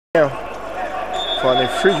for an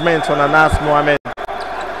infringement on Anas Mohammed.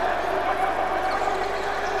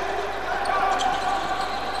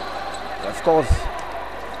 Of course,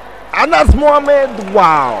 Anas Mohammed,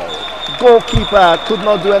 wow. Goalkeeper could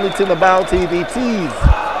not do anything about it. It is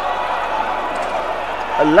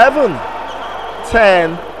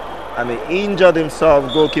 11-10, and he injured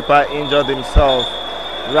himself. Goalkeeper injured himself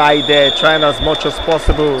right there, trying as much as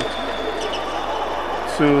possible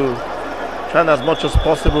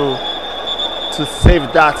to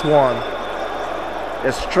save that one.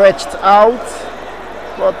 They stretched out,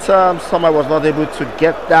 but someone was not able to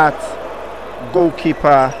get that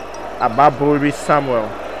goalkeeper, Ababori Samuel.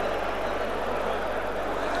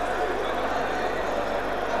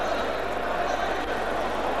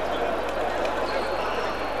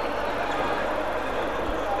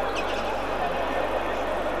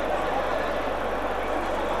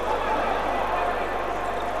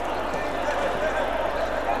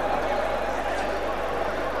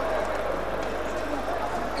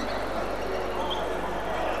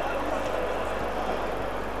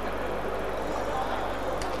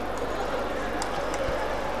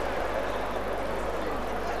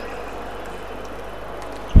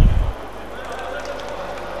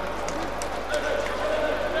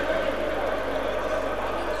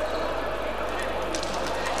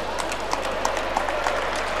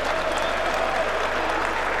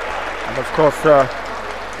 Of course,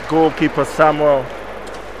 goalkeeper Samuel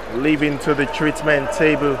leaving to the treatment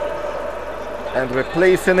table, and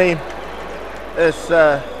replacing him is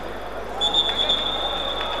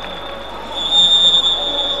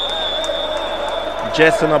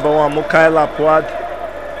jersey number 1, Mukaila Puad.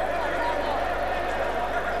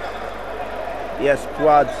 Yes,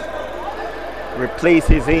 Puad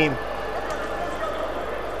replaces him.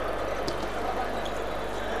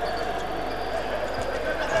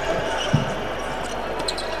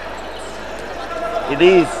 It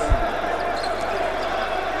is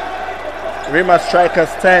Rima Strikers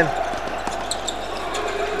 10,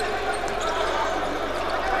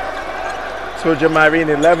 Soldier Marine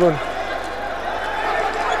 11.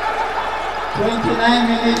 29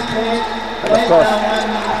 minutes played. And of course,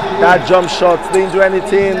 that jump shot didn't do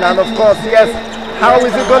anything. And of course, yes, how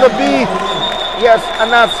is it going to be? Yes,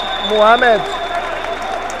 Anas Mohammed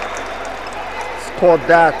scored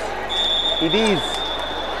that. It is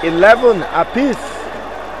 11 apiece.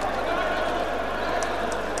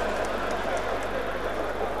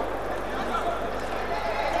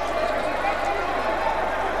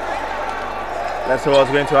 Let's see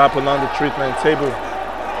what's going to happen on the treatment table.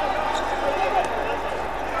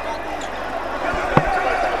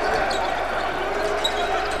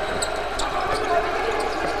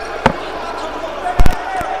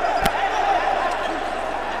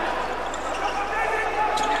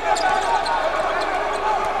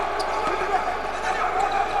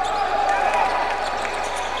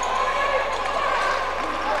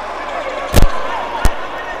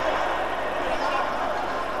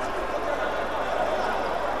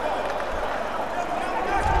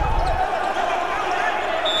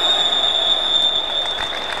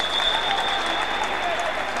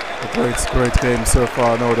 Great game so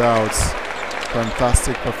far, no doubt.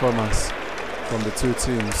 Fantastic performance from the two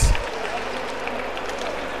teams.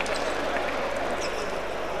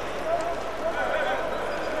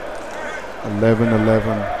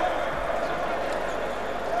 11-11.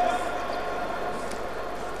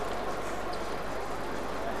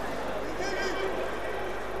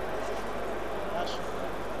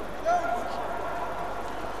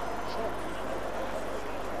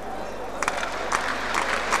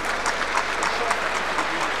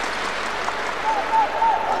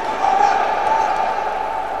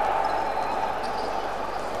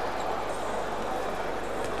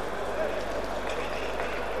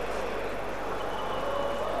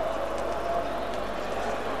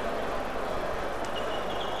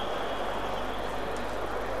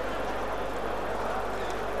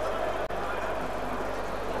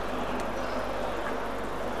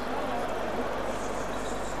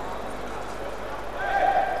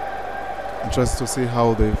 Interested to see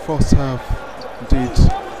how the first half did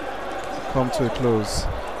come to a close.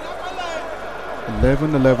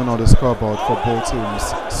 11-11 on the scoreboard for both teams.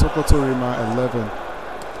 Sokoto Rima 11,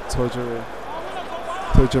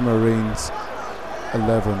 Tojo Marines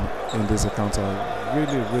 11 in this encounter.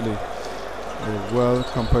 Really a well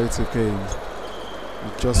competitive game.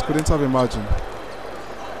 You just couldn't have imagined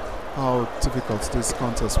how difficult this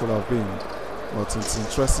contest would have been. But it's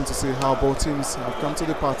interesting to see how both teams have come to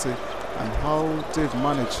the party and how they've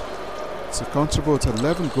managed to contribute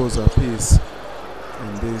 11 goals apiece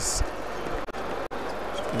in this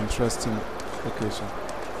interesting occasion.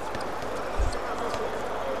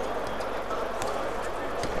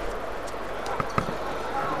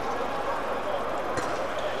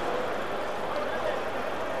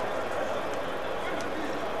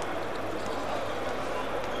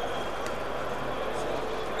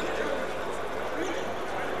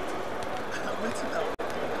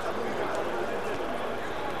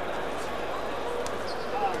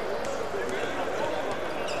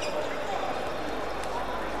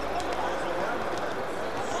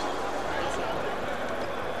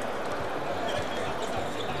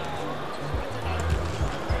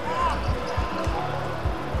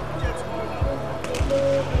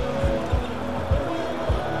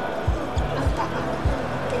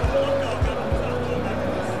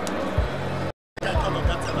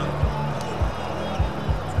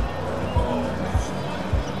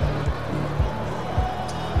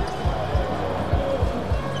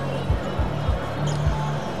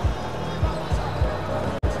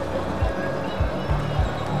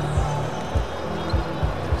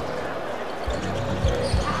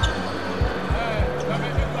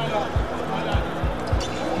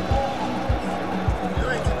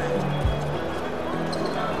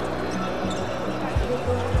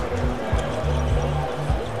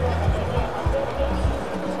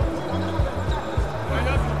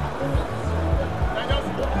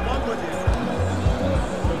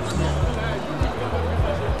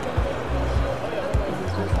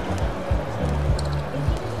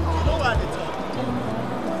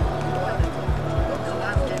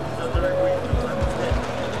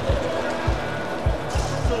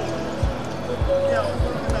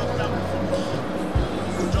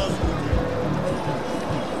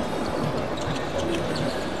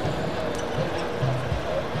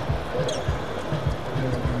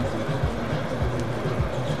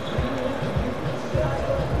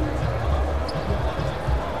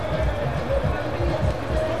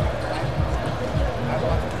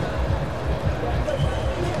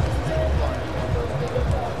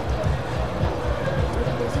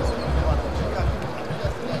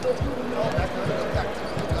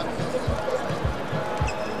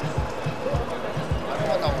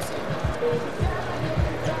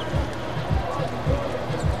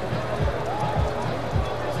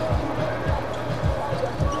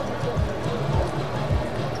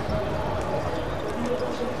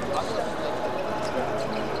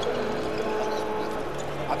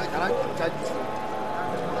 Can I charge this one?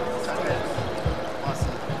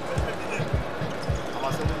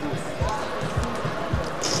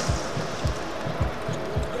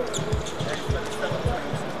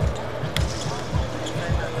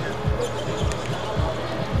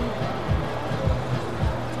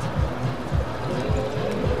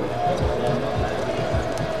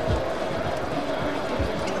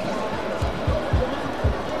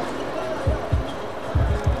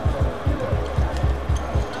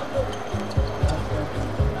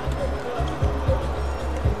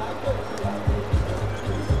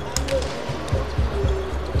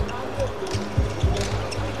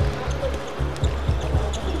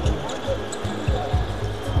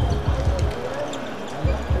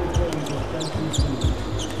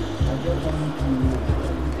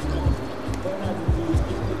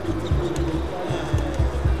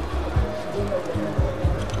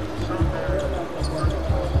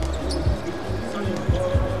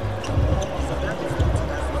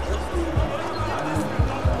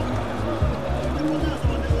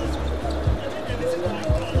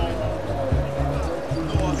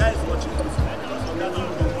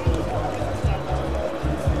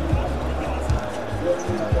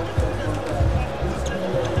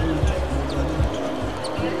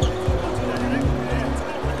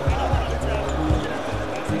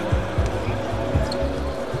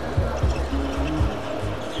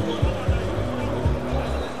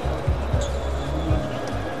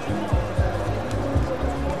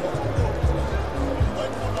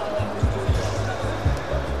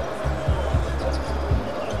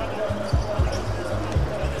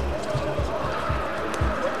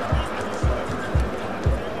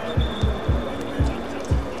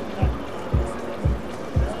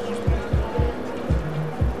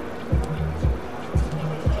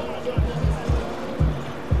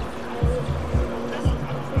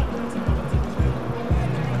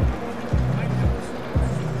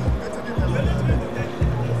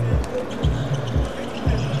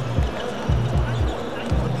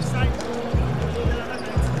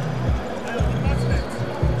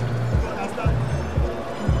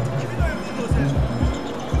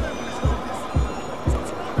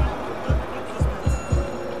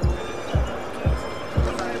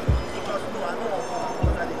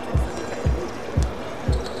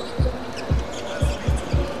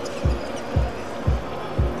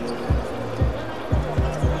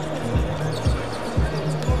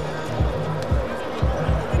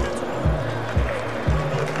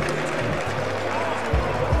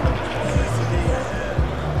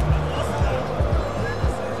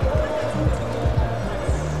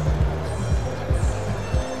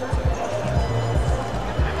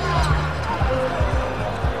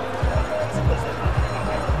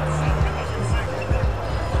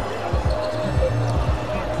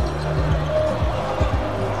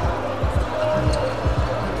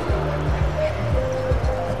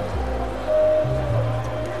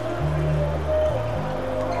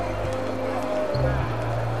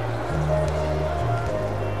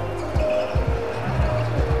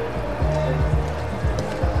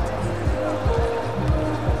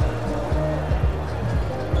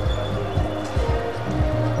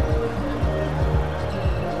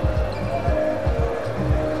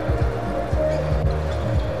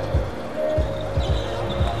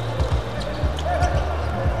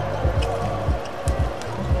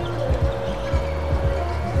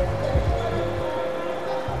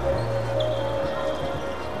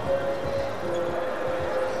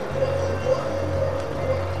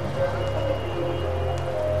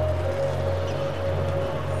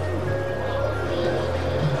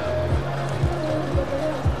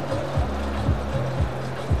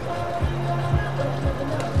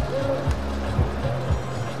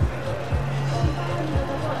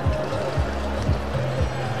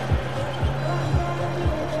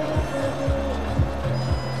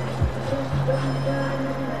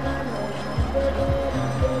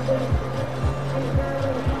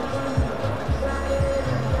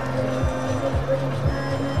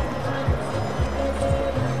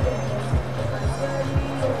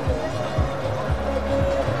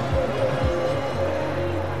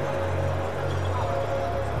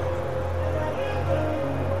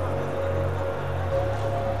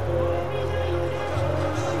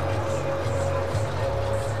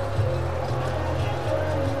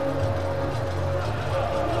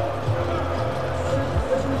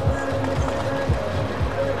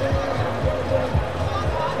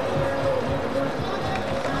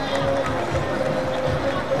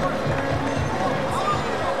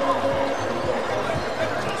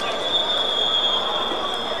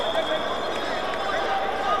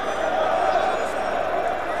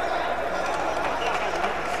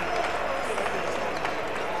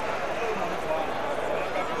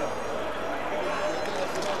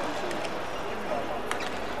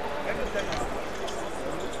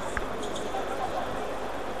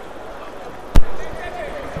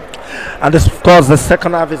 And this, of course, the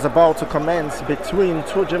second half is about to commence between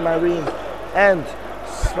Trojan Marine and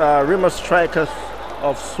Rima Strikers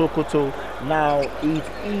of Sokoto. Now it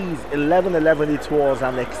is 11-11. It was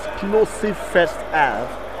an explosive first half,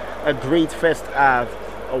 a great first half,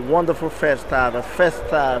 a wonderful first half, a first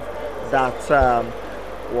half that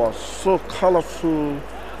was so colorful,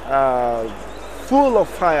 full of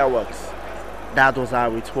fireworks. That was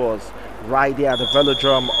how it was right there at the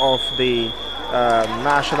velodrome of the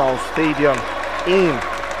National Stadium in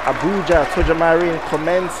Abuja. Trojan Marine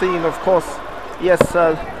commencing, of course, yes,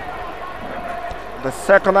 the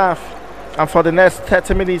second half, and for the next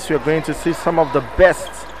 30 minutes you're going to see some of the best.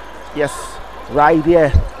 Yes, right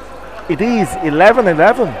there. It is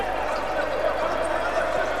 11-11.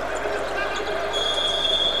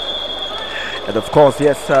 And of course,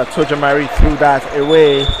 yes, Trojan Marine threw that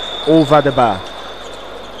away over the bar.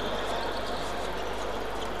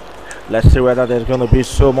 Let's see whether there's going to be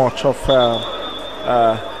so much of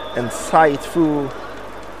insightful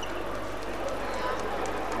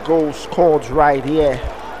goal scored right here.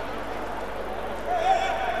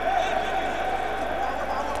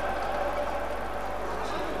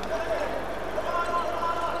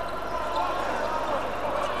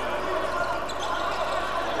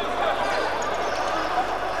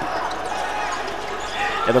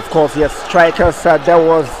 And of course, yes, strikers, there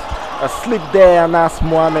was a slip there, and Nas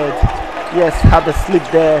Mohammed, yes, had a slip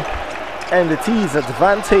there, and it is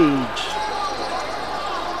advantage.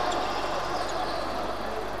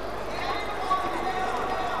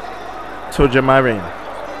 Trojan Marine.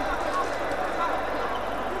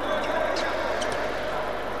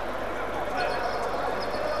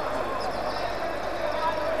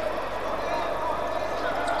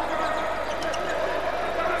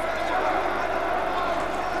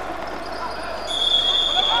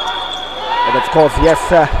 And of course, yes,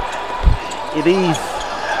 it is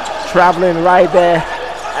traveling right there.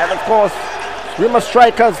 And of course, Rima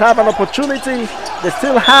Strikers have an opportunity. They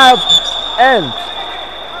still have, and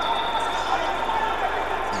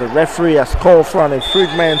the referee has called for an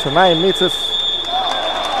infringement to 9 meters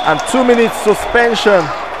and 2 minutes suspension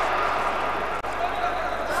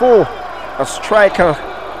for a striker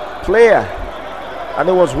player. And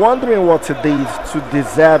he was wondering what he did to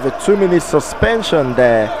deserve a 2-minute suspension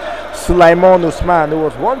there. Sulaiman Usman, he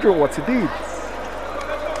was wondering what he did.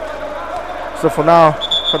 So for now,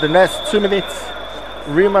 for the next 2 minutes,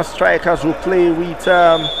 Rima Strikers will play with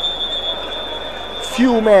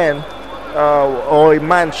few men or a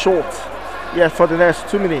man short. Yeah, for the next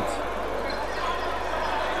 2 minutes.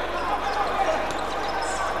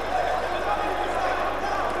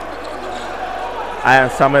 I am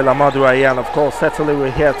Samuel Amadou and of course, certainly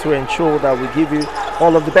we're here to ensure that we give you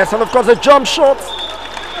all of the best. And of course, a jump shot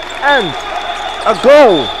and a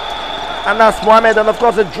goal. And that's Mohamed, and of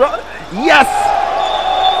course, a draw. Yes!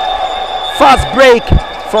 Fast break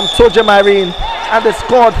from Trojan Marine, and they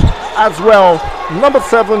scored as well. Number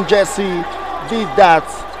 7 Jesse did that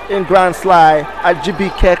in Grand Sly at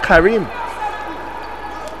GBK Karim.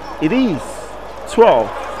 It is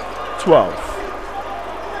 12-12.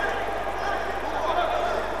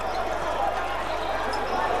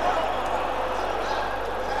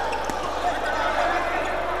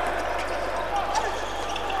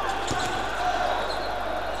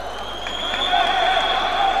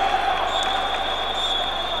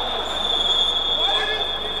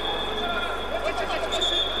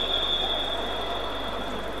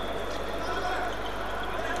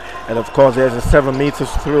 And of course, there's a 7 meters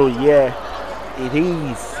through. Yeah, it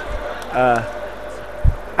is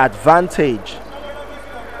advantage.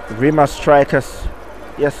 Rima Strikers,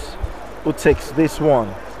 yes, who takes this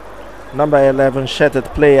one? Number 11 shirted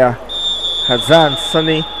player Hazan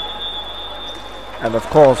Sunny. And of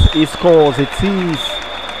course, he scores. It is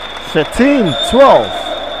 13-12.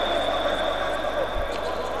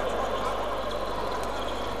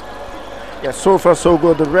 Yeah, so far so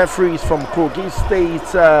good. The referees from Kogi State,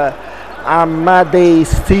 Amade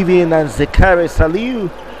Steven and Zekari Saliu,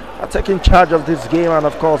 are taking charge of this game, and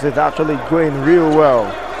of course it's actually going real well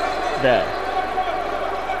there.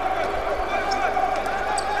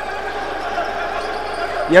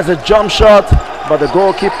 He has a jump shot, but the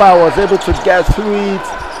goalkeeper was able to get through it.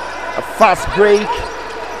 A fast break.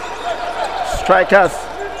 Strikers.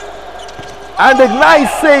 And a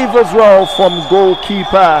nice save as well from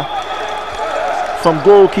goalkeeper.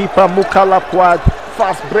 Mukala Quad.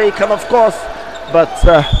 Fast break, and of course, but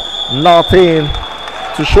nothing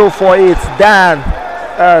to show for it. Dan,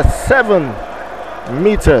 7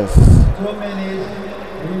 meters. 2 minutes,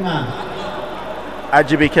 Rima.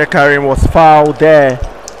 Ajibike Karim was fouled there,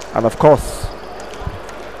 and of course,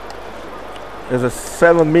 there's a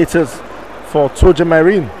 7 meters for Trojan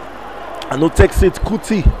Marine. And who takes it?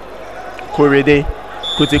 Kuti Korede.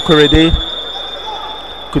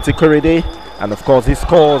 And of course he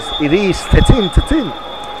scores. It is 13-10.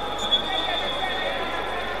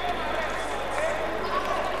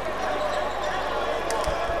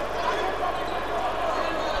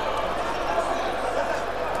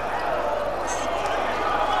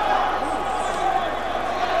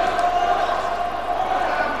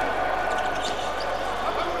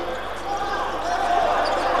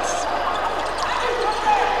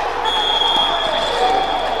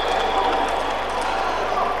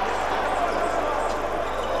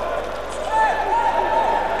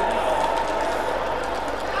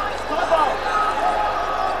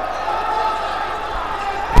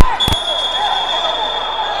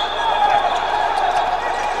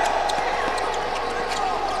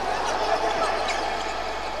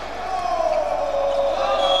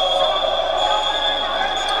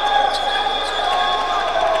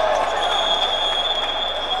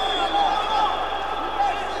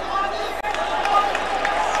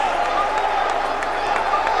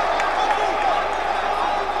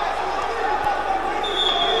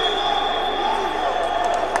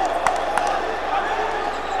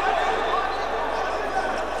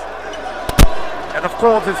 And of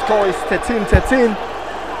course the score is 13-13.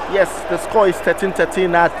 Yes, the score is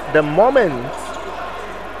 13-13 at the moment.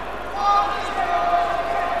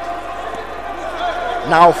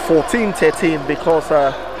 Now 14-13 because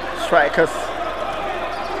strikers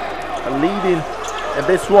are leading in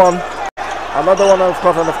this one. Another one, of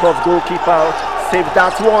course, and of course goalkeeper saved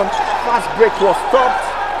that one. Fast break was stopped.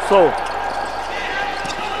 So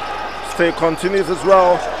still continues as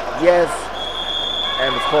well. Yes.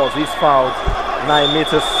 And of course he's fouled. 9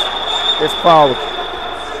 meters is fouled.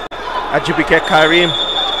 Ajibike Karim.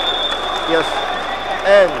 Yes.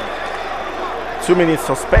 And 2 minutes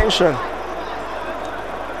suspension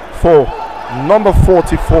for number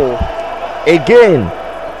 44. Again,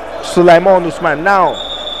 Sulaiman Usman. Now,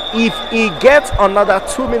 if he gets another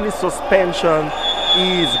 2 minutes suspension,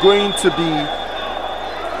 he is going to be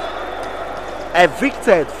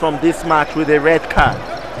evicted from this match with a red card.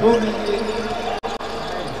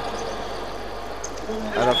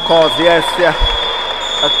 And of course, yes, yeah,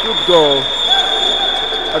 a good goal.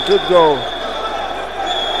 A good goal.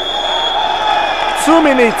 2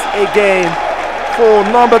 minutes again for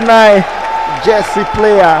number 9 jersey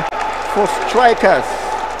player for strikers.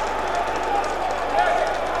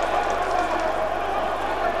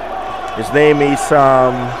 His name is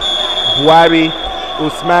Buhari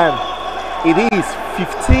Usman. It is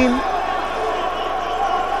 15-13.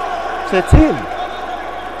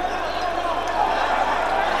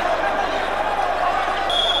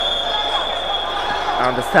 I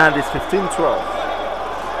understand it's 15-12.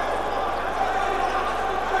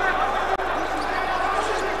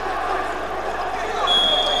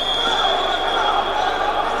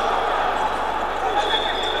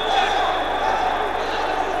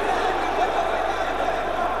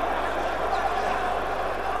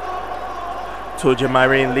 Trojan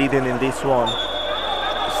Marine leading in this one.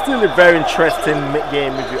 Still a very interesting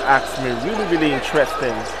game if you ask me. Really, really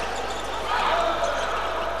interesting.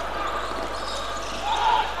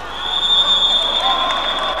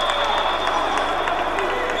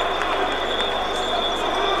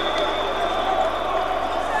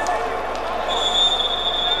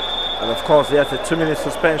 And of course, there's a 2 minute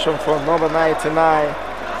suspension for number 99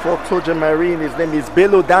 for Trojan Marine. His name is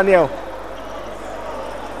Bello Daniel.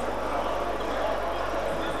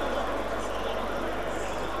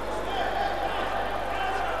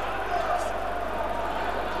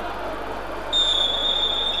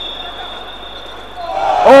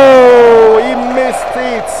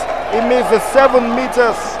 The 7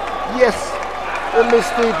 meters, yes, he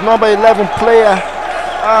missed it. Number 11 player,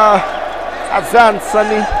 Azan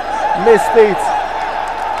Sani, missed it.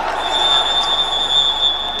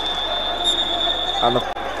 And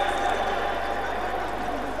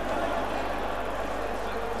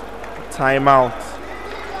timeout.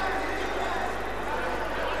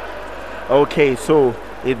 Okay, so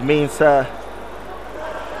it means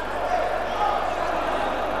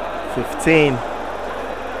 15.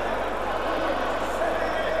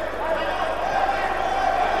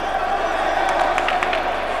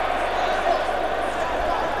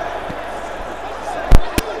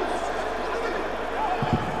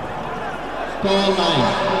 Score line,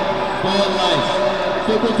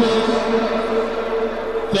 Sokoto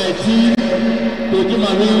 13, Trojan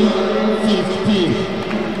Marine 15.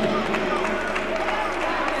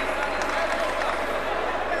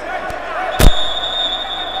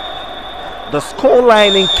 The score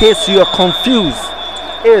line, in case you are confused,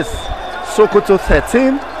 is Sokoto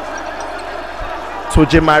 13,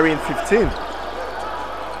 Toje Marine 15.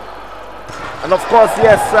 And of course,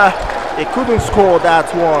 yes, they couldn't score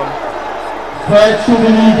that one. First 2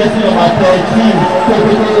 minutes, getting number 13,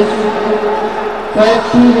 Sokoto.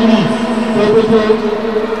 First 2 minutes, Sokoto.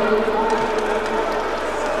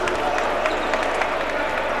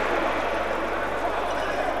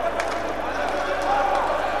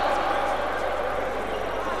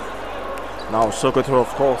 Now Sokoto, of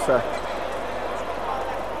course,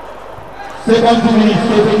 Second 2 minutes,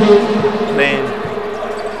 Sokoto. playing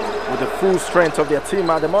with the full strength of their team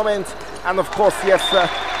at the moment. And of course, yes,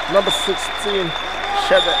 number 16,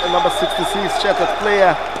 number 66 shattered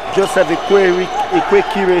player Joseph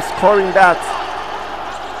Ikwekire scoring that.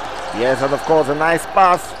 Yes, and of course a nice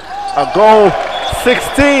pass, a goal,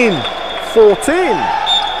 16-14.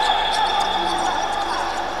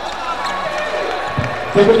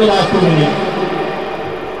 Sokoto last 2 minutes,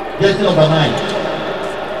 getting number 9.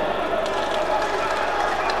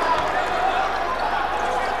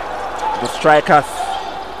 The strikers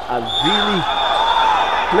are really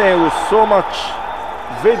playing with so much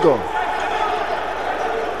vigor.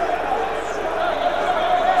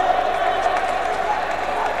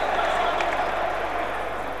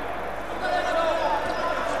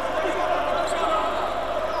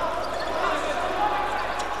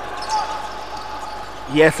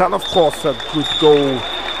 Yes, and of course a good goal.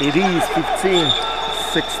 It is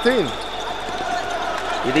 15-16.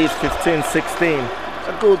 It is 15-16.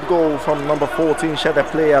 A good goal from number 14 shadow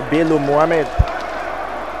player Bello Mohamed.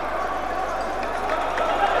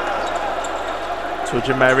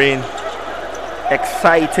 Toje Marine,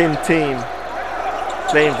 exciting team,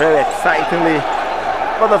 playing very excitingly,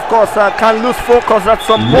 but of course can lose focus at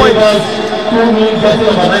some point. Lagos 2 minutes, getting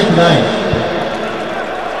number 99.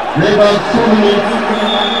 Lagos 2 minutes.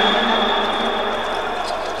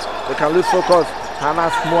 They can lose focus.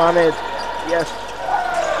 Hanas Mohamed, yes,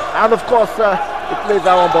 and of course he plays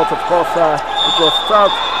that one, but of course it was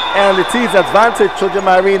stopped, and it is advantage Toje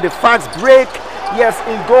Marine. The fast break, yes,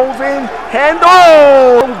 it goes in, and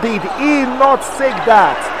oh, did he not take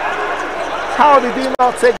that? How did he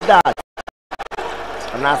not take that?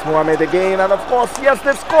 And that's Mohamed again, and of course, yes,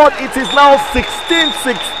 they've scored. It is now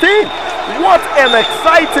 16-16. What an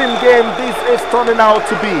exciting game this is turning out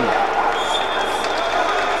to be.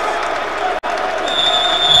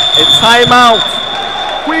 A timeout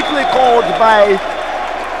quickly called by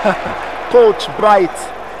Coach Bright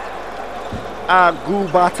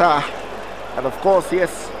Agubata. And of course,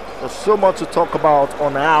 yes, there's so much to talk about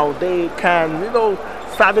on how they can,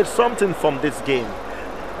 salvage something from this game.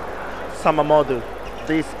 Samamodu,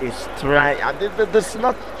 this is trying. This is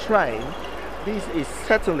not trying. This is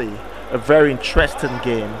certainly a very interesting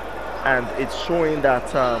game, and it's showing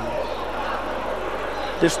that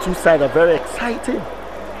these two sides are very exciting,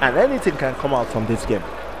 and anything can come out from this game.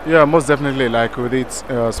 Yeah, most definitely. Like we did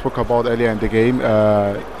spoke about earlier in the game,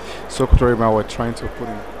 Sokoto Rima were trying to put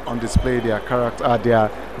on display their character,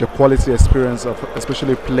 the quality experience of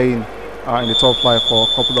especially playing in the top flight for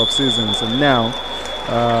a couple of seasons, and now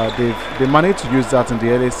they managed to use that in the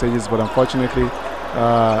early stages. But unfortunately,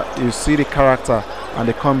 you see the character and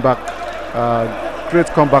the comeback, great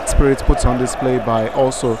comeback spirit put on display by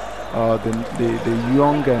also the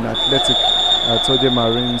young and athletic Toje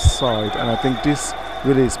Marine side, and I think this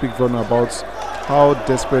really speaks volume about how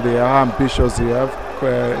desperate they are, how ambitious they have.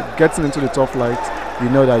 Getting into the top flight, you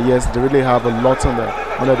know that yes, they really have a lot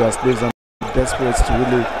under their sleeves and desperate to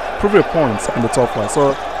really prove a point in the top flight.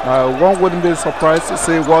 So one wouldn't be surprised to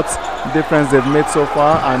see what difference they've made so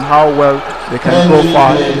far and how well they can go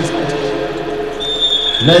far.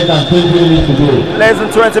 Less than 20 minutes to go. Less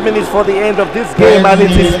than 20 minutes for the end of this game, and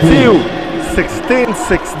it is still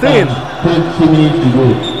 16-16. 20 minutes to go.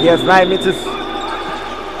 Yes, 9 meters.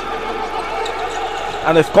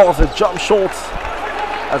 And of course a jump shot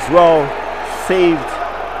as well, saved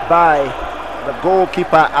by the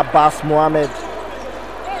goalkeeper Abbas Mohamed.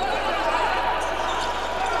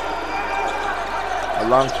 A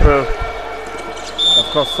long throw. Of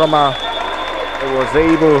course somehow he was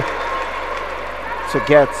able to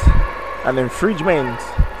get an infringement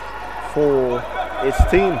for his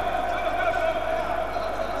team.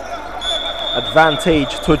 Advantage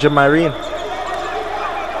Toje Marine.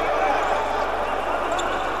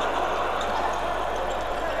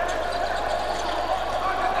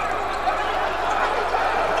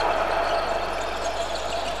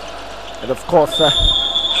 And of course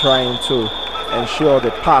trying to ensure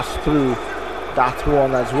they pass through that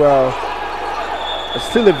one as well. It's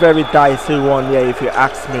still a very dicey one here, if you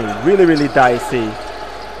ask me. Really dicey.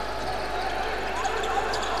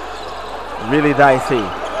 Really dicey.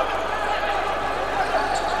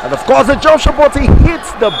 And of course the jump shot, but he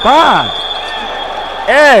hits the bar.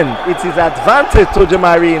 And it is advantage to the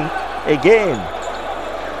Marine again.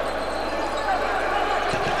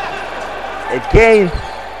 Again,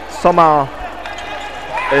 somehow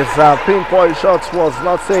his pinpoint shot was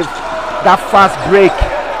not safe. That fast break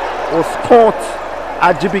was caught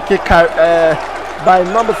at GBK by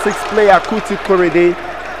number 6 player Kuti Korede.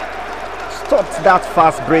 Stopped that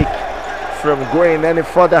fast break from going any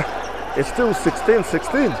further. It's still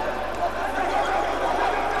 16-16.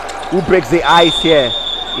 Who breaks the ice here?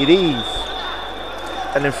 It is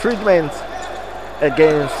an infringement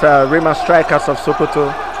against Rima Strikers of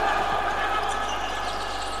Sokoto.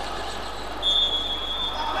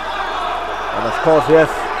 And of course, yes,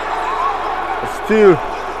 it's still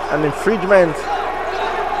an infringement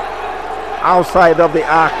outside of the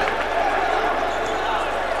arc.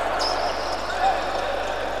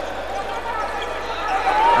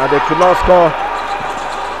 And they could not score.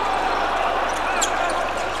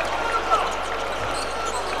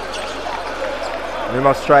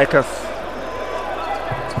 Rima Strikers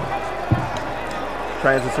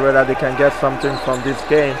trying to see whether they can get something from this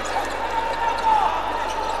game.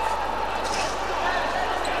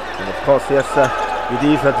 And of course, yes, it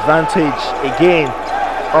is advantage again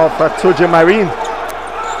of Toje Marine.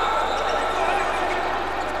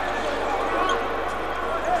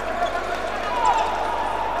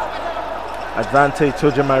 Advantage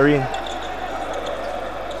Toje Marine.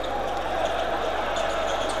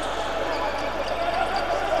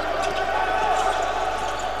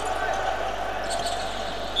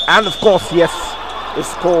 And of course, yes, it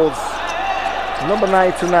scores. Number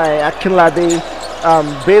 99, Akinlade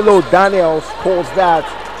Bello Daniel scores that,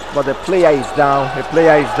 but the player is down. The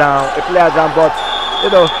player is down. The player is down, but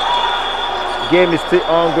you know, game is still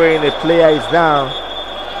ongoing. The player is down.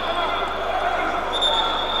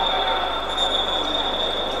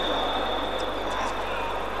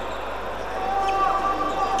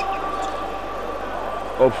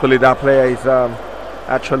 Hopefully that player is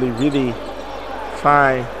actually really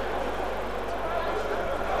fine.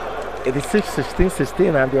 It is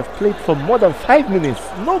 16-16 and they have played for more than 5 minutes.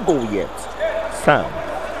 No goal yet. Sam.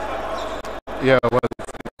 Yeah, well,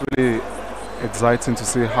 it's really exciting to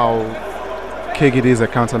see how KGD's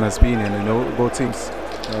account has been, and you know, both teams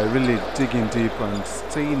really digging deep and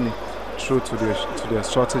staying true to their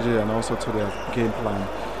strategy and also to their game plan.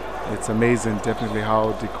 It's amazing, definitely,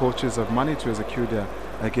 how the coaches have managed to execute their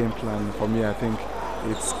game plan. For me, I think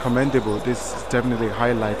it's commendable. This is definitely a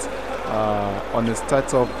highlight on the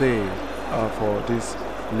start-off day for this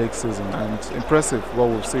league season, and impressive what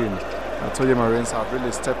we've seen. Toje Marines have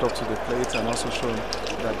really stepped up to the plate and also shown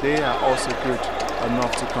that they are also good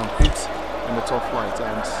enough to compete in the top flight,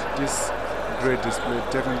 and this great display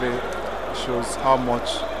definitely shows how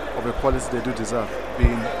much of a policy they do deserve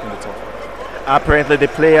being in the top flight. Apparently the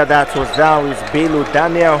player that was down is Bello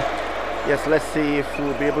Daniel. Yes, let's see if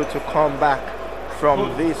we'll be able to come back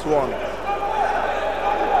from this one.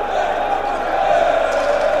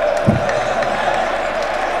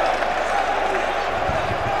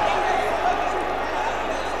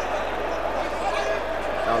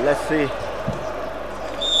 Now let's see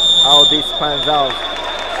how this pans out.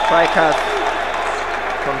 Strikers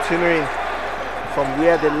continuing from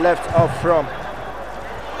where they left off from.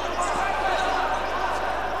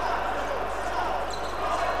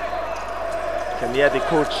 Can hear the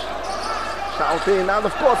coach shouting, and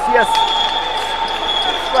of course, yes,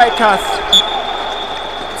 Strikers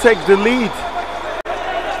take the lead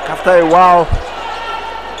after a while.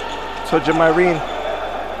 Toje Marine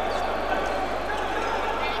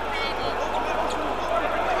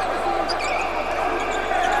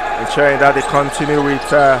ensuring that they continue with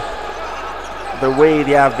the way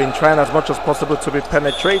they have been trying as much as possible to be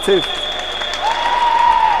penetrative.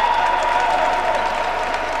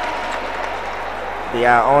 They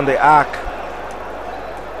are on the arc.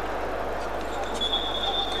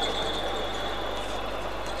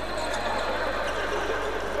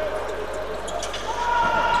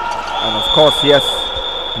 And of course, yes,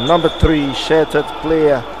 number 3 shattered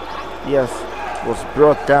player, yes, was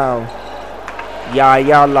brought down.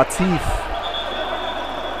 Yaya Latif.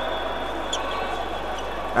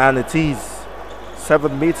 And it is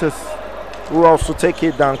 7 meters. Who also take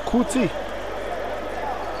it down? Kuti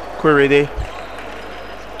Korede.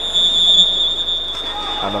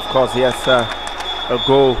 And of course, yes, a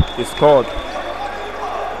goal is scored.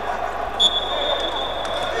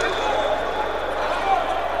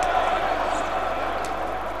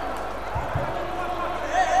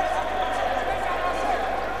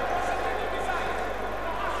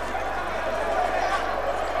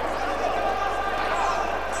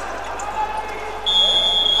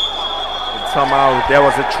 somehow there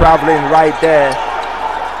was a traveling right there.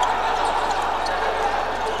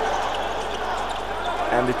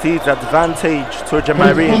 And it is advantage to 15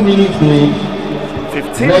 Jamarine. minutes played.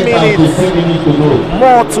 15 Less than minutes 15 minutes to go.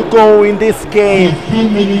 more to go in this game.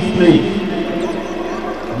 15 minutes played.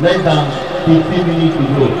 Less than 15 minutes to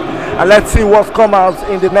go. And let's see what's come out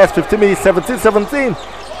in the next 15 minutes. 17-17.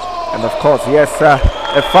 And of course, yes, a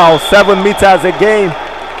foul, 7 meters again.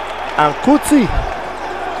 And Kuti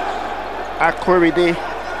Akoride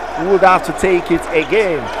would have to take it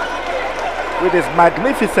again with his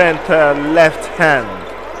magnificent left hand.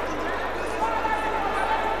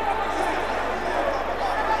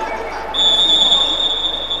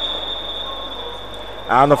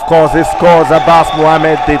 And of course, this scores Abbas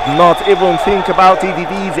Mohammed did not even think about it.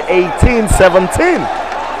 It is 18-17.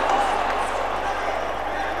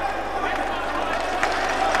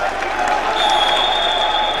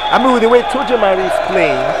 I mean, with the way Tojamari is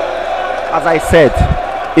playing, as I said,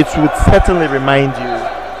 it would certainly remind you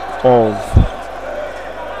of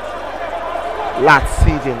last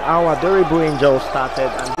season. Our adorable angel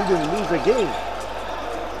started and didn't lose a game.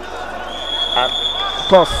 And of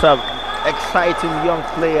course, exciting young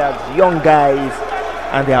players, young guys,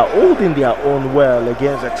 and they are holding their own well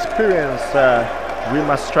against experienced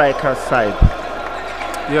Rima striker side.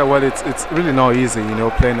 Yeah, well, it's really not easy, you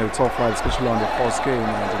know, playing at the top flight, especially on the first game,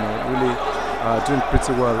 and you know, really doing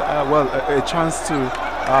pretty well. A chance to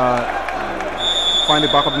find the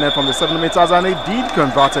back of the net from the 7 meters, and he did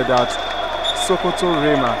converted that. Sokoto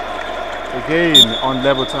Rema again on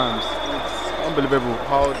level terms. It's unbelievable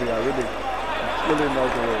how they are really pulling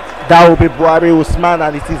out the way. That will be Buhari Usman,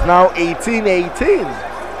 and it is now 18-18.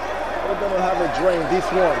 We're going to have a draw in this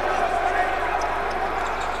one.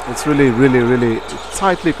 It's really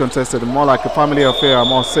tightly contested, more like a family affair, I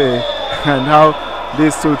must say. And how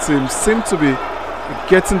these two teams seem to be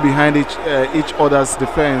getting behind each other's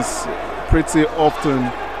defense pretty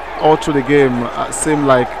often all through the game. Seem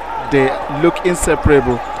like they look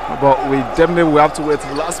inseparable, but we definitely will have to wait till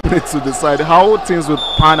the last minute to decide how things would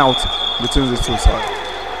pan out between these two sides.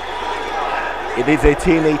 It is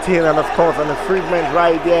 18-18, and of course an improvement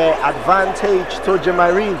right there. Advantage to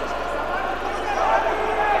Jamarine.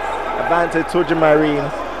 Advantage to Jamarine.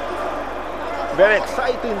 Very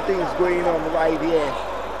exciting things going on right here.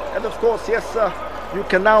 And of course, yes sir, you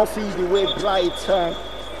can now see the way Bright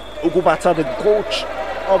Ugubata, the coach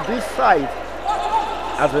of this side,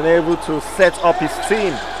 has been able to set up his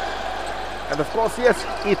team. And of course, yes,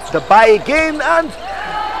 it's the buy again, and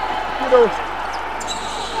you know,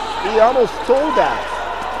 he almost told that.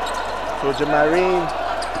 So Jamarine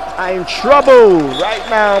are in trouble right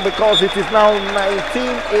now because it is now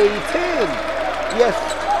 19-18. Yes,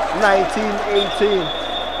 19-18.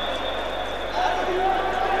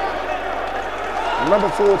 Number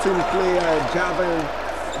 14 player Javin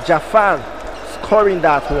Jafar scoring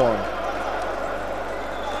that one.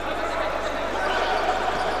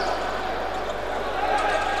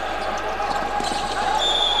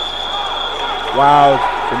 Wow,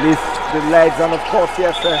 release the legs, and of course,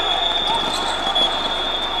 yes,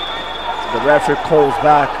 the referee calls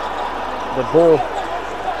back the ball.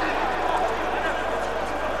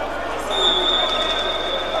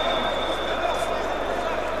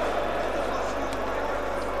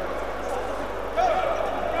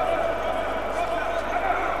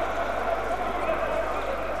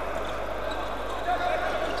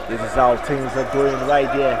 This is how things are going right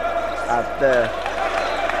here at the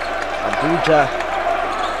Abuja.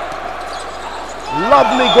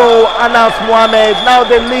 Lovely goal, Anas Mohammed. Now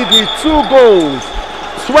they lead with 2 goals.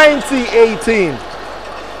 2018.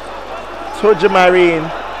 Tojamari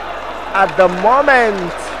at the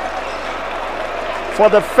moment, for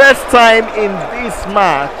the first time in this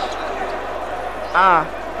match, are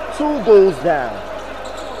 2 goals down.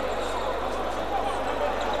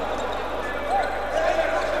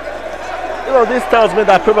 You know, this tells me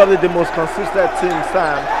that probably the most consistent team,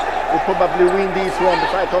 Sam, will probably win this one.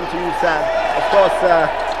 Before I come to you, Sam, of course,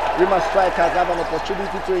 Rima strikers have an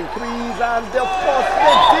opportunity to increase, and of course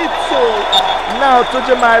they did so. Now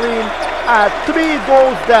Tojamari are 3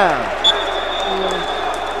 goals down.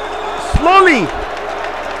 Slowly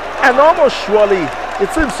and almost surely,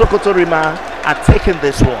 it seems Sokoto Rima are taking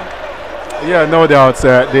this one. Yeah, no doubt.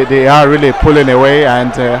 They are really pulling away,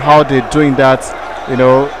 and how they're doing that, you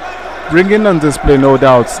know, bringing on display, no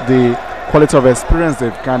doubt, the quality of experience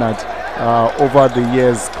they've garnered over the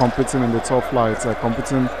years competing in the top flights,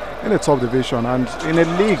 competing in the top division, and in a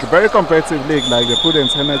league, very competitive league like the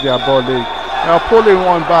PRUDENT HANDBALL league. Pulling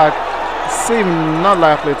one back seem not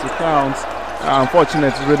likely to count.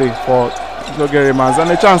 Unfortunate really for Jogerimans,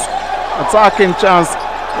 and a chance, attacking chance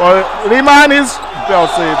Well, Riemann is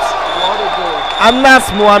belts it. Anas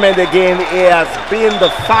Mohammed again, he has been the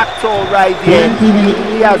factor right here.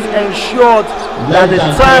 He has ensured that they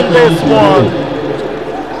turn this one.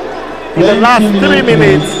 In the last 3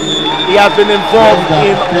 minutes, he has been involved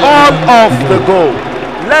in all of the goal.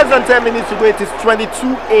 Less than 10 minutes to go, it is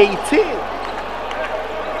 22-18.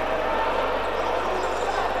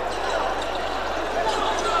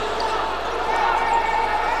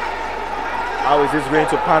 How is this going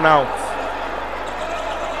to pan out?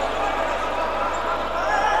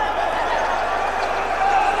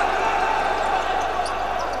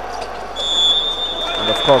 And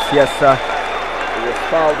of course, yes, he was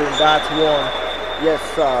fouled in that one. Yes,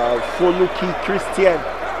 Foluki Christian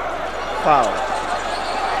foul.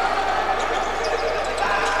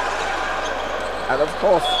 And of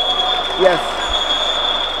course, yes,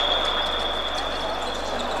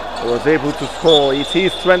 he was able to score. It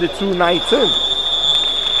is 22-19.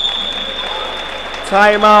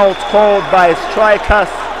 Timeout called by strikers.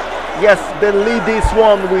 Yes, they lead this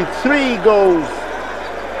one with 3 goals.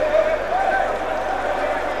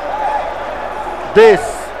 This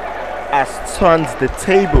has turned the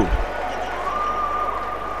table.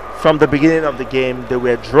 From the beginning of the game, they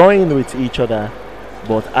were drawing with each other,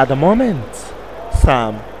 but at the moment,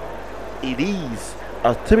 Sam, it is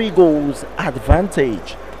a 3 goals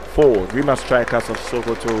advantage for Rima Strikers of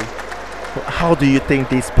Sokoto. How do you think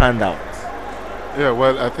this panned out? Yeah,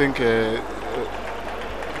 well, I think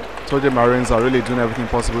Toje Marines are really doing everything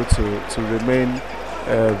possible to remain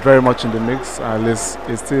very much in the mix. At least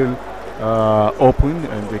it's still open,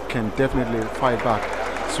 and they can definitely fight back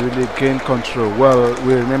to really gain control. Well,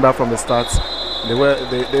 we remember from the start,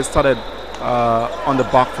 they started on the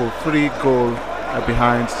back for 3 goals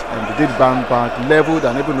behind, and they did bounce back, leveled,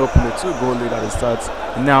 and even opened a 2-goal lead at the start.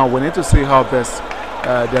 Now we need to see how best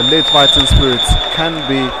their late fighting spirits can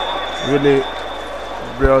be really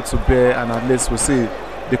brought to bear, and at least we'll see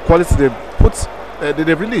the quality they put.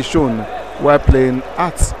 They've really shown while playing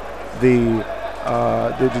at the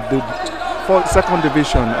second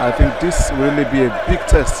division. I think this will really be a big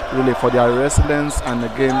test, really, for their resilience and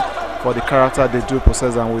again for the character they do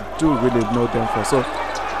possess, and we do really know them for. So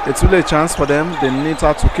it's really a chance for them. They need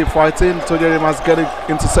her to keep fighting. Toje must get it,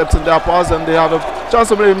 intercepting their pass, and they have a chance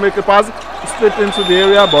to really make a pass, slip into the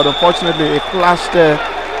area, but unfortunately a clash there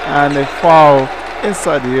and a foul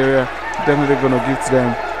inside the area. Definitely going to give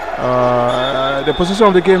them the position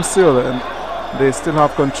of the game still, and they still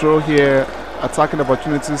have control here. Attacking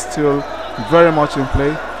opportunities still very much in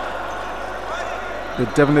play. They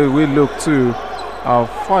definitely will look to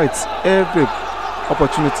fight every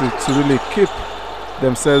opportunity to really keep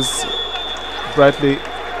themselves brightly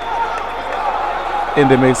in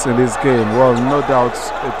the mix in this game. Well, no doubt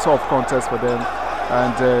a tough contest for them,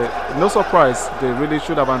 and no surprise, they really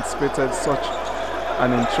should have anticipated such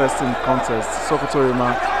an interesting contest. Sokoto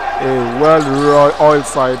Rima, a well-oiled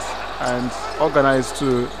side and organized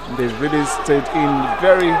too. They really stayed in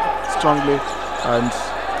very strongly, and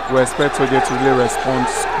we expect Toje to really respond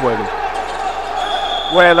squarely.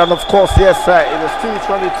 Well, and of course, yes, it is still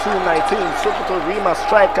 22-19. Sokoto Rima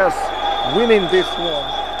Strikers winning this one.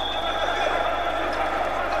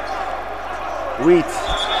 With,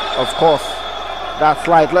 of course, that's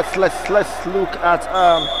right. Let's look at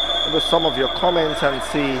some of your comments and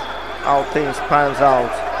see how things pans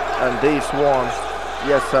out. And this one,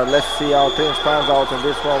 yes, let's see how things pans out in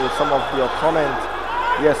this one with some of your comments.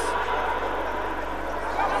 Yes.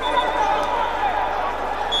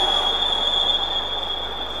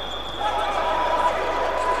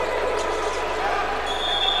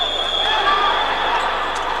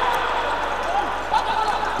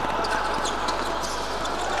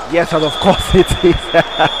 Yes, and of course it is.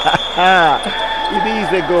 It is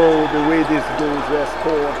a goal, the way these goals were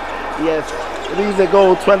scored. Yes, it is a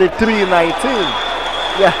goal, 23-19.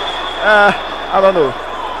 Yeah, I don't know.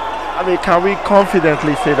 I mean, can we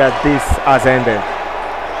confidently say that this has ended?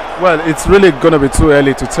 Well, it's really going to be too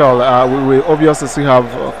early to tell. We obviously still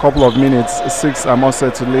have a couple of minutes, 6 I must say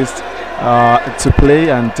at least, to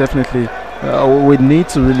play, and definitely we need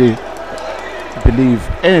to really believe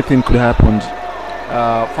anything could happen.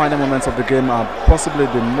 Final moments of the game are possibly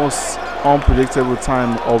the most unpredictable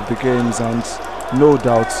time of the games, and no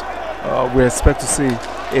doubt we expect to see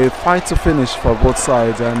a fight to finish for both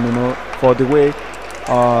sides. And you know, for the way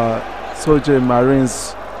Toje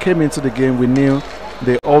Marines came into the game, we knew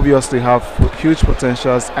they obviously have huge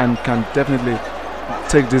potentials and can definitely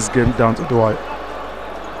take this game down to the wire.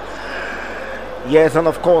 Yes, and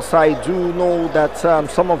of course I do know that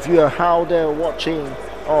some of you are out there watching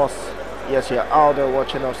us. Yes, you're out there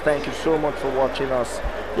watching us. Thank you so much for watching us.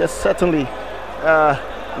 Yes, certainly.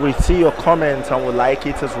 we see your comments and we like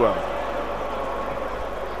it as well.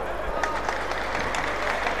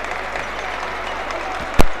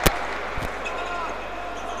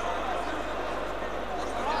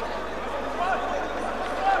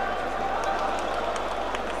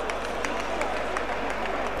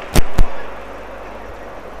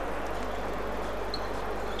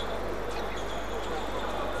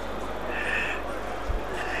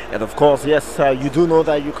 And of course, yes, you do know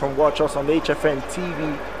that you can watch us on HFN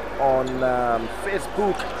TV, on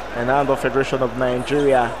Facebook, and Handball Federation of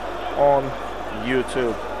Nigeria on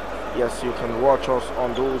YouTube. Yes, you can watch us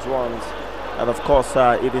on those ones. And of course,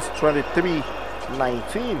 it is 23-19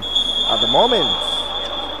 at the moment.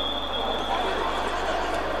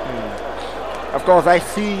 Of course, I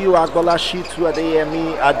see you, Agbola Shitu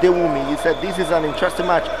Adewumi. You said this is an interesting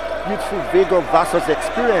match. Youthful vigor versus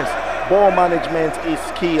experience. Ball management is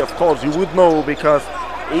key. Of course, you would know because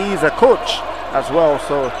he is a coach as well.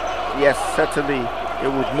 So, yes, certainly he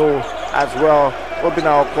would know as well.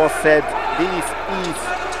 Obina, of course, said this is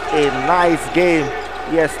a nice game.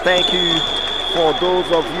 Yes, thank you for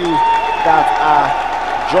those of you that are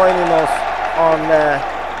joining us on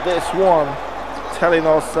this one, telling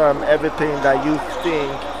us everything that you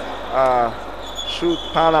think should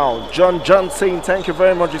pan out. John Johnson, thank you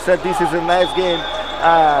very much. You said this is a nice game.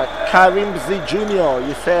 Karim Z Jr.,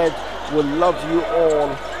 you said we love you all.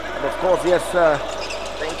 And of course, yes,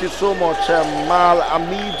 thank you so much. Mal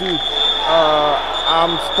Amidu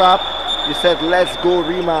Amstap, you said let's go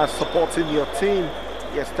Rima, supporting your team.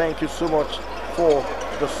 Yes, thank you so much for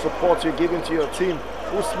the support you're giving to your team.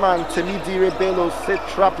 Usman Temidi Rebelo said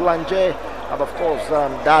Trap Lanje. And of course,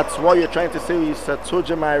 that's what you're trying to say is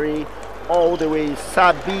Toja Mari all the way.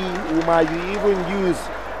 Sabi Uma, you even use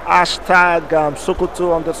hashtag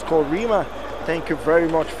Sokoto_Rima. Thank you very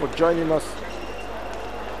much for joining us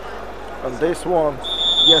on this one.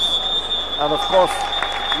 Yes, and of course,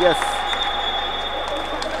 yes,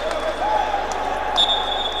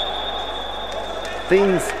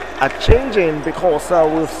 things are changing because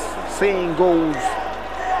we're seeing goals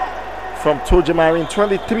from Toja Marine.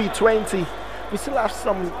 23-20. We still have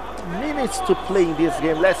some minutes to play in this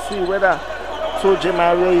game. Let's see whether Toja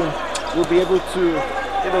Marine will be able to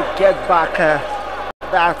get back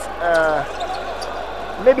that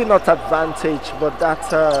maybe not advantage, but that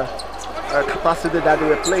capacity that they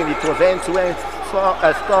were playing. It was end-to-end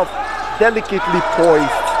stuff, delicately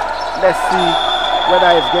poised. Let's see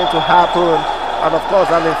whether it's going to happen. And of course,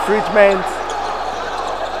 an infringement.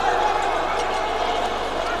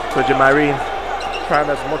 Toja Marine trying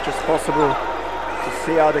as much as possible to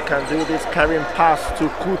see how they can do this. Carrying pass to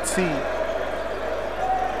Kuti.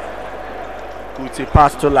 Kuti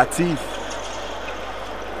pass to Latif.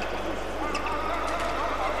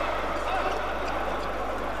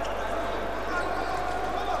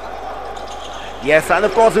 Yes, and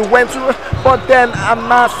of course it went through, but then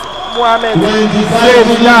Amas Mohamed says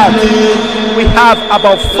that we have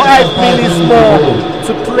about 5 minutes more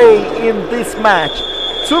to play in this match.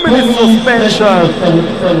 2 minutes suspension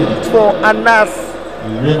for Anas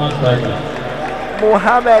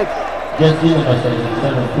Mohamed.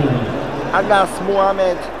 Anas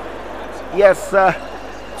Mohamed. Yes,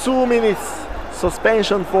 2 minutes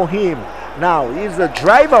suspension for him. Now, he's the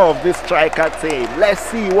driver of this striker team. Let's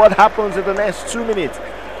see what happens in the next 2 minutes.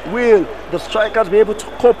 Will the strikers be able to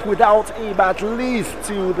cope without him at least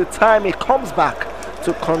till the time he comes back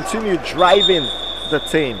to continue driving the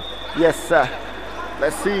team? Yes, sir.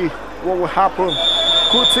 Let's see what will happen.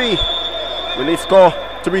 Kuti, will he score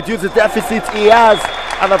to reduce the deficit he has?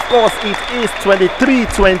 And of course, it is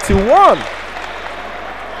 23-21.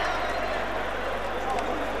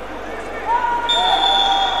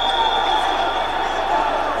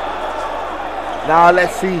 Now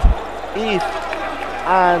let's see if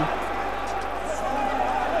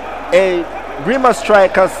a Rima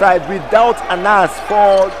striker side without Anas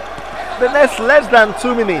for the next less than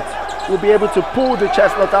 2 minutes will be able to pull the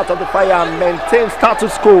chestnut out of the fire and maintain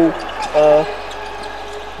status quo, or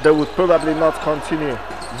they would probably not continue.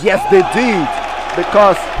 Yes, they did,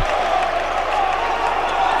 because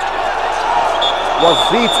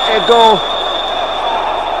was it a goal?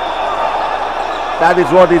 That is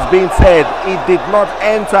what is being said. It did not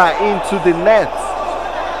enter into the net.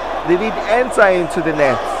 Did it enter into the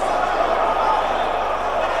net?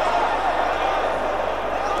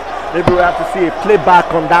 Maybe we'll have to see a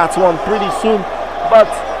playback on that one pretty soon. But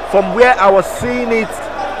from where I was seeing it,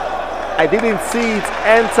 I didn't see it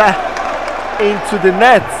enter into the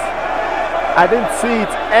net. I didn't see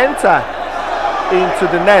it enter into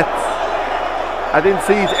the net. I didn't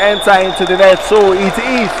see it enter into the net. So it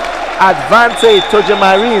is advantage. Toje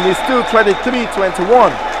Marine is still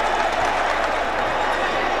 23-21.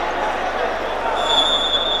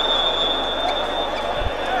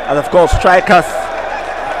 And of course, strikers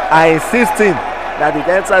are insisting that it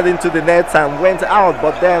entered into the net and went out,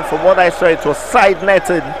 but then from what I saw, it was side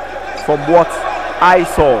netted from what I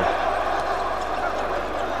saw.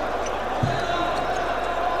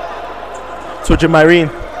 Toje Marine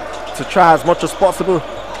to try as much as possible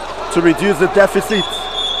to reduce the deficit.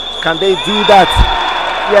 Can they do that?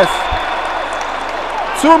 Yes.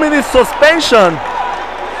 2 minutes suspension.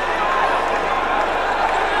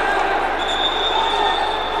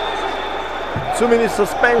 Two-minute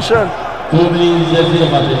suspension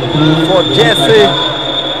for Jesse,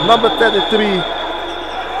 number 33,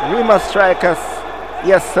 Rima Strikers.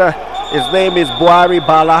 Yes, sir. His name is Buhari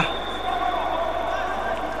Bala.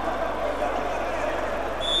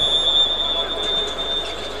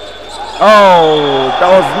 Oh,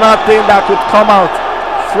 there was nothing that could come out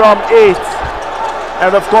from it.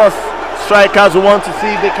 And of course, strikers want to see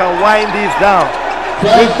if they can wind this down.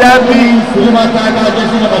 With that being,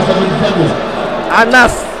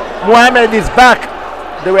 Anas Mohammed is back.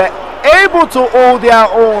 They were able to hold their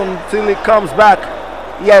own till he comes back.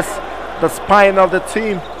 Yes, the spine of the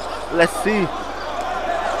team. Let's see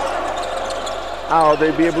how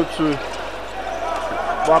they'll be able to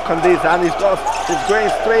work on this. And he's going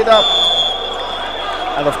straight up.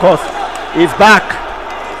 And of course, he's back.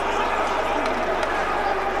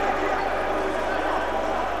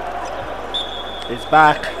 He's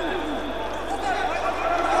back.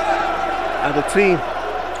 And the team,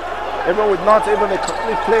 even with not even a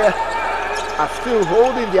complete player, are still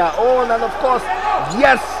holding their own. And of course,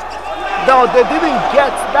 yes, no, they didn't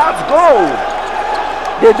get that goal.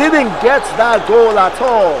 They didn't get that goal at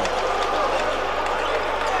all.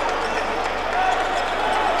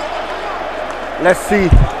 Let's see,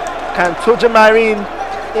 can Toje Marine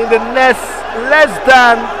in the next less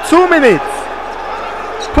than 2 minutes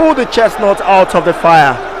pull the chestnut out of the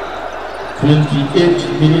fire?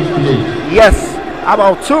 28 minutes play. Yes,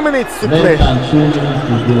 about 2 minutes to play. Less than 2 minutes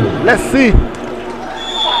to go. Let's see.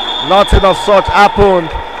 Nothing of such happened.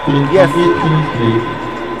 28 Yes. minutes play.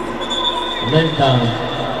 Less than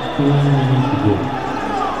 2 minutes to go.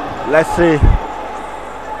 Let's see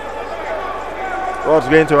what's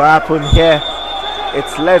going to happen here.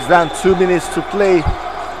 It's less than 2 minutes to play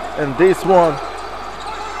in this one.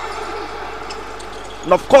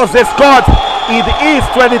 And of course, they scored. It is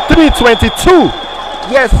 23-22.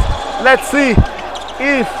 Yes, let's see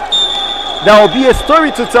if there will be a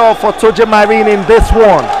story to tell for Toje Marine in this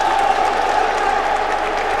one.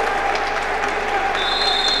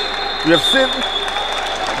 We have seen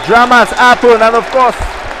dramas happen, and of course,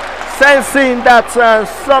 sensing that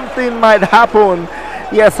something might happen.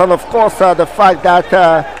 Yes, and of course, the fact that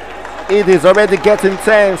it is already getting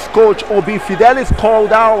tense. Coach Obi Fidelis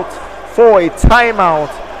called out for a timeout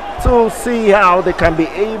to see how they can be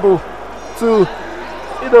able to,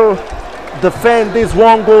 defend this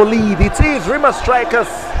one-goal lead. It is Rima Strikers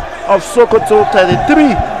of Sokoto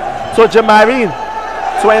 33, Toje Marine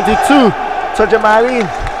 22. Toje Marine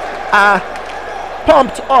are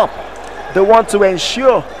pumped up. They want to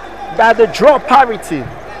ensure that they draw parity.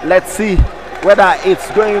 Let's see whether it's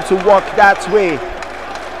going to work that way.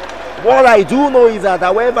 What I do know is that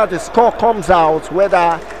however the score comes out,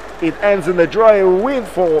 whether it ends in a draw, a win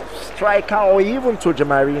for Striker or even Toje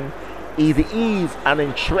Marine, it is an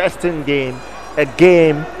interesting game, a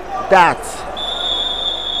game that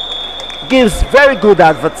gives very good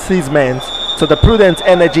advertisement to the Prudent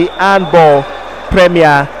Energy Handball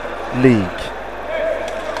Premier League.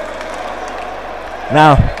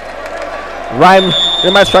 Now,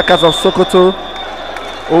 Rima Strikers of Sokoto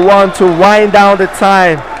who want to wind down the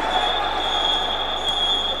time.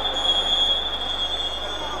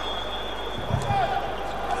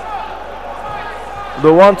 They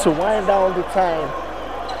want to wind down the time.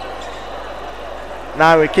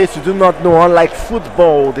 Now, in case you do not know, unlike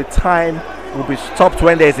football, the time will be stopped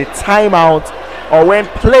when there is a timeout or when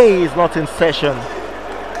play is not in session.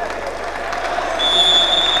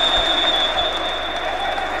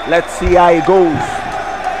 Let's see how it goes.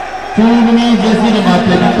 2 minutes, just in about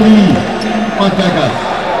 33 seconds.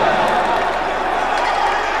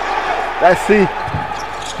 Let's see.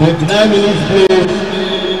 29 minutes play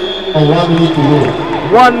or 1 minute to go.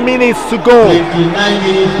 1 minute to go. 29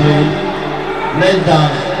 minutes play, less than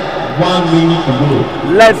 1 minute to go.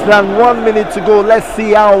 Less than 1 minute to go. Let's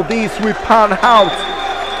see how this will pan out.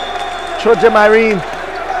 Toje Marine,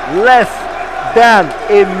 less than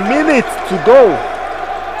a minute to go.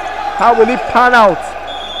 How will it pan out?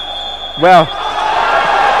 Well,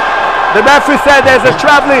 The referee said there's a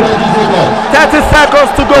traveling. 30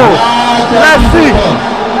 seconds to go. Let's see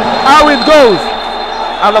how it goes.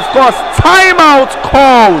 And of course, timeout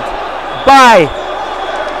called by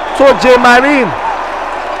Toje Marine.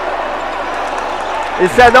 He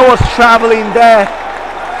said there was traveling there.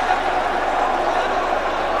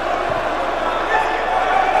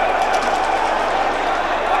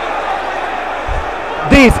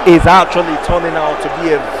 This is actually turning out to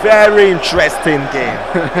be a very interesting game.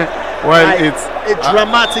 Well, Like, it's a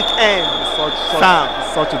dramatic end.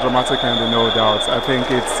 such a dramatic end, no doubt. I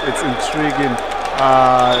think it's intriguing,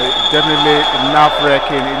 definitely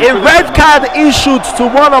nerve-wracking. A red card issued to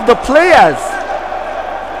one of the players.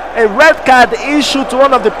 A red card issued to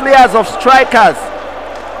one of the players of Strikers.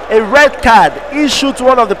 A red card issued to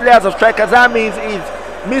one of the players of Strikers. That means it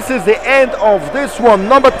misses the end of this one.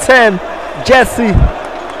 Number 10, Jesse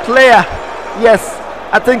player. Yes,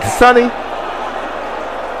 I think Sonny.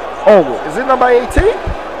 Oh, is it number 18?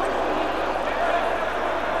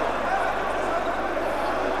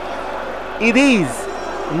 It is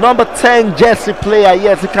number 10 Jesse player.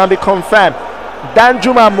 Yes, it can be confirmed.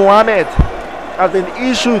 Danjuma Mohammed has been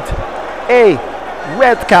issued a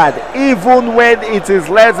red card even when it is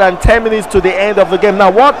less than 10 minutes to the end of the game.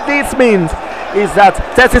 Now what this means is that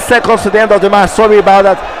 30 seconds to the end of the match. Sorry about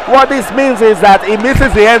that. What this means is that it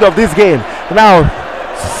misses the end of this game. Now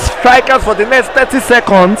Strikers for the next 30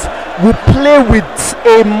 seconds will play with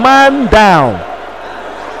a man down.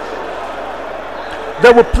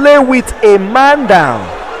 They will play with a man down.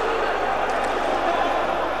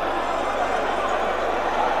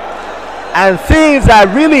 And things are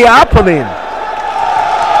really happening.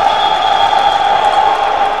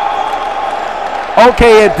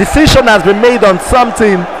 Okay, a decision has been made on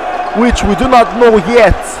something which we do not know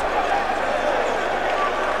yet.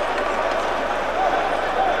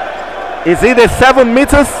 Is it a 7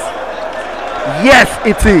 meters? Yes,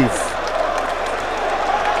 it is.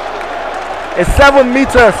 A 7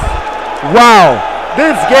 meters. Wow,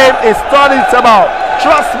 this game is turning about.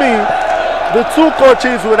 Trust me, the two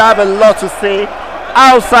coaches would have a lot to say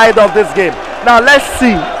outside of this game. Now let's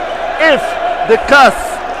see if the curse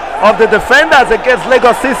of the defenders against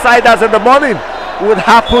Lagos Seasiders in the morning would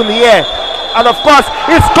happen here. And of course,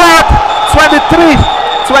 he scored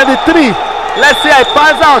 23. Let's see how it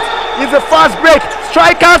pans out. It's a fast break.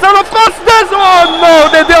 Strikers, and of course, there's, oh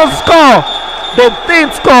no, they didn't score. They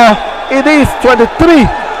didn't score. It is 23.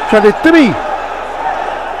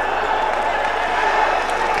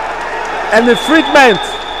 And the Friedman,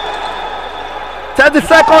 30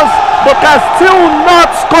 seconds, they can still not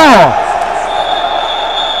score.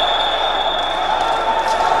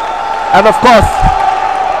 And of course,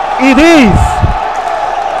 it is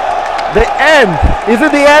the end. Is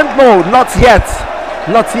it the end? No, not yet.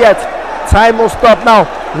 Not yet. Time will stop now.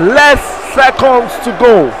 Less seconds to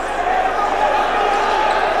go.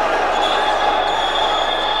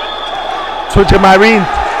 Toje Marine.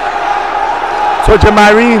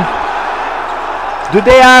 Do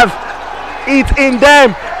they have it in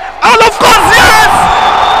them? And of course, yes!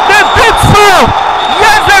 They did so!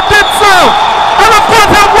 Yes, they did so! And of course,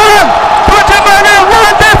 they won! Toje Marine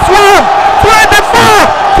won this one!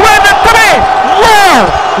 24-23! Wow!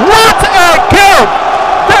 What a game!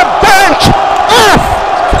 The bench of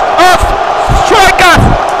Strikers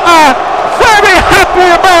are very happy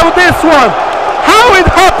about this one. How it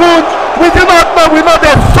happened, we do not know. We know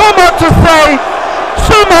there's so much to say.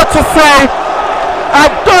 I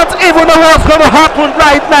don't even know what's going to happen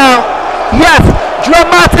right now. Yes,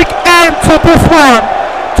 dramatic end to this one.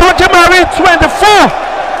 Toje Marine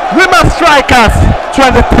 24, Women Strikers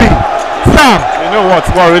 23. Sam. You know what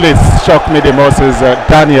really shocked me the most is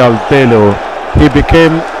Daniel Bello. He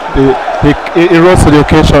became he rose to the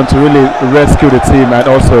occasion to really rescue the team and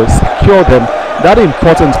also secure them that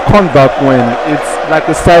important comeback win. It's like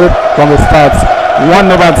we started from the start.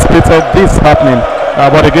 One never anticipated this happening,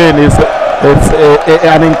 but again, it's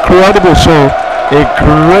an incredible show. A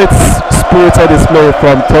great spirited display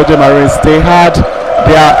from Toje Marines. They had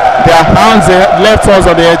their hands left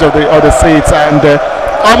us on the edge of the seats and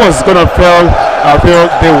almost gonna feel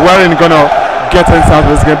they weren't gonna get inside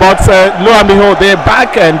this game. But lo and behold, they're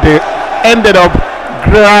back and they ended up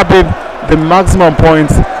grabbing the maximum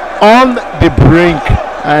points on the brink.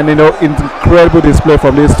 And incredible display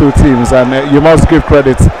from these two teams, and you must give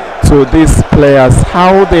credit to these players,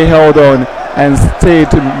 how they held on and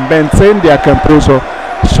maintained their composure,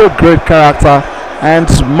 showed great character, and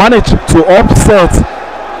managed to upset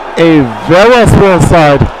a very experienced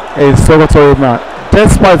side in Sokoto Roma,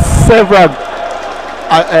 despite several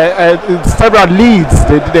leads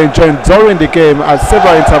they did enjoy during the game at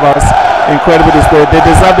several intervals. incredible display. They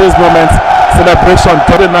deserve this moment, celebration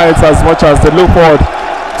during the night, as much as they look forward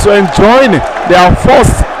to enjoying their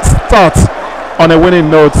first start on a winning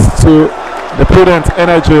note to the Prudent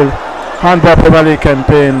Energy Handball Premier League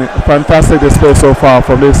campaign. Fantastic display so far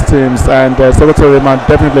from these teams, and Secretary Man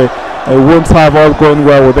definitely won't have all going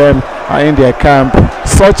well with them in their camp.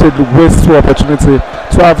 Such a wasteful opportunity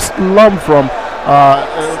to have slumped from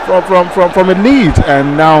a lead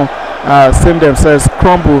and now seem themselves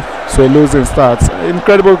crumble to a losing start.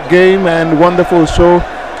 Incredible game and wonderful show.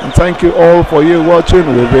 And thank you all for you watching.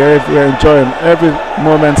 We'll be enjoying every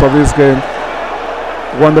moment of this game.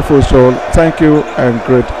 Wonderful show. Thank you and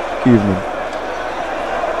great evening.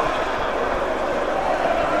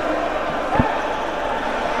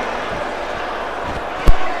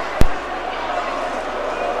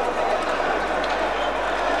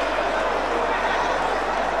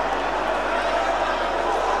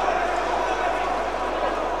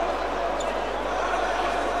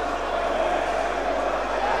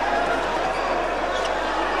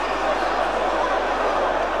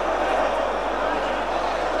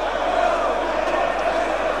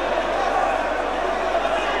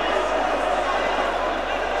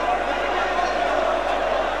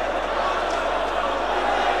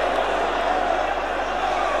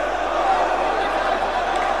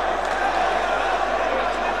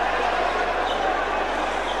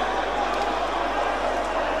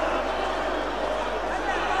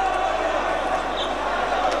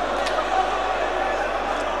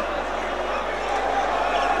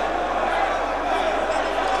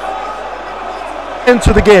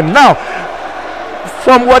 Into the game now,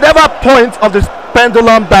 from whatever point of the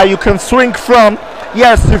pendulum that you can swing from.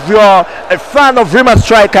 Yes, if you're a fan of Rima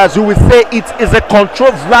strikers, you will say it is a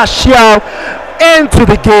controversial end to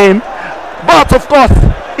the game, but of course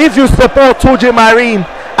if you support Toji Marine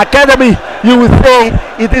Academy, you will say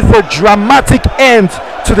it is a dramatic end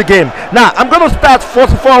to the game. Now I'm going to start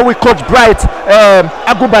first of all with Coach Bright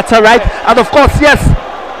Agubata, right? And of course, yes,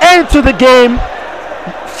 end to the game,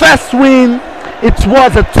 first win. It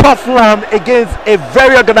was a tough round against a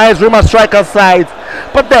very organized Roma striker side,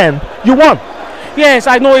 but then you won. Yes,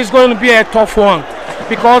 I know it's going to be a tough one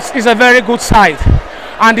because it's a very good side,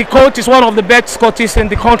 and the coach is one of the best coaches in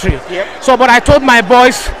the country. Yep. So, but I told my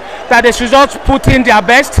boys that they should just put in their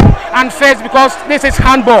best and first, because this is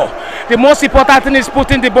handball. The most important thing is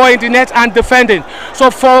putting the ball in the net and defending. So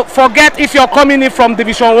forget if you're coming in from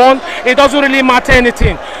Division 1, it doesn't really matter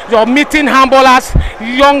anything. You're meeting handballers,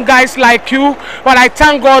 young guys like you, but I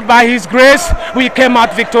thank God by His grace we came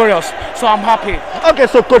out victorious. So I'm happy. Okay,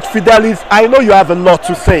 so Coach Fidelis, I know you have a lot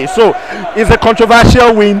to say. So it's a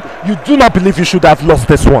controversial win. You do not believe you should have lost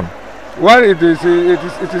this one? Well, it is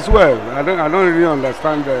well. I don't really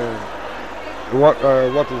understand what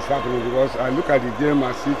is happening, because I look at the game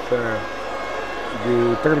as if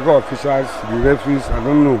the technical officials, the referees, I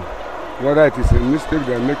don't know whether it is a mistake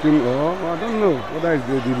they're making, or I don't know whether it's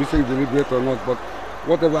the mistake deliberate or not. But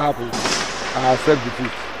whatever happens, I accept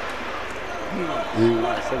defeat.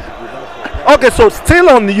 Okay, so still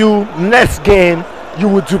on you. Next game you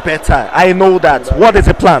will do better. I know that. What is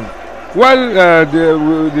the plan? Well,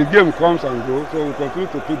 the game comes and goes, so we continue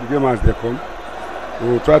to play the game as they come.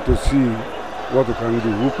 We will try to see what we can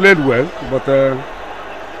do. We played well, but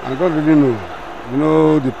I don't really know. You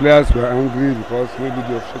know, the players were angry because maybe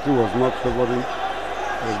the officiating was not favoring.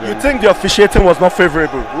 You think the officiating was not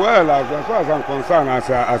favorable? Well, as far as I'm concerned, as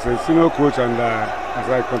a senior coach and as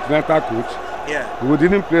a continental coach, yeah, we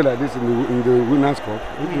didn't play like this in the Winners' Cup.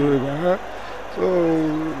 So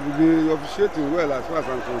the officiating, well, as far as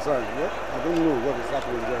I'm concerned, I don't know what is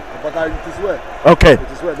happening there, but it is well. Okay.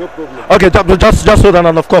 It is well, no problem. Okay, just hold on,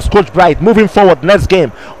 and of course, Coach Bright, moving forward, next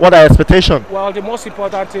game, what are expectations? Well, the most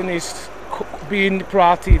important thing is being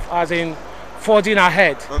proactive, as in forging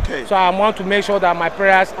ahead. Okay. So I want to make sure that my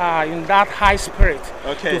players are in that high spirit.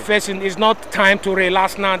 Okay. To facing, it's not time to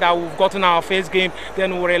relax now that we've gotten our first game.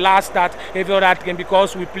 Then we'll relax that every other game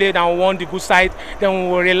because we played and won the good side. Then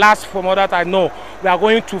we will relax from all that. I know we are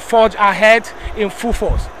going to forge ahead in full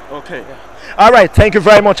force. Okay. Yeah. All right, thank you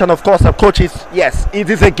very much, and of course, coaches. Yes, it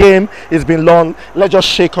is a game. It's been long. Let's just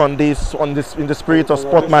shake on this in the spirit of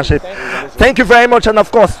sportsmanship. Thank you very much, and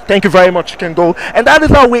of course, thank you very much. You can go, and that is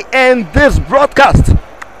how we end this broadcast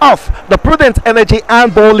of the Prudent Energy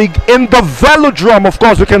Handball League in the Velodrome. Of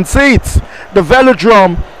course, you can see it. The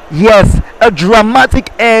Velodrome. Yes, a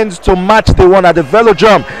dramatic end to match the one at the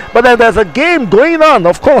Velodrome. But then there's a game going on,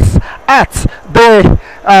 of course, at the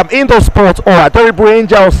Indoor Sport or at Adorable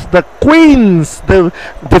Angels. The Queens, the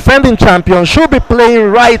defending champion, should be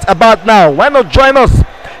playing right about now. Why not join us?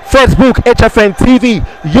 Facebook, HFN TV,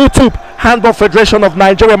 YouTube, Handball Federation of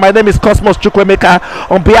Nigeria. My name is Cosmos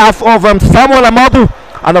Chukwemeka. On behalf of Samuel Amadu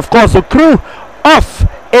and of course the crew of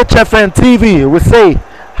HFN TV, we say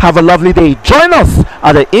have a lovely day. Join us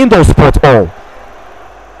at the Indoor Sport Hall.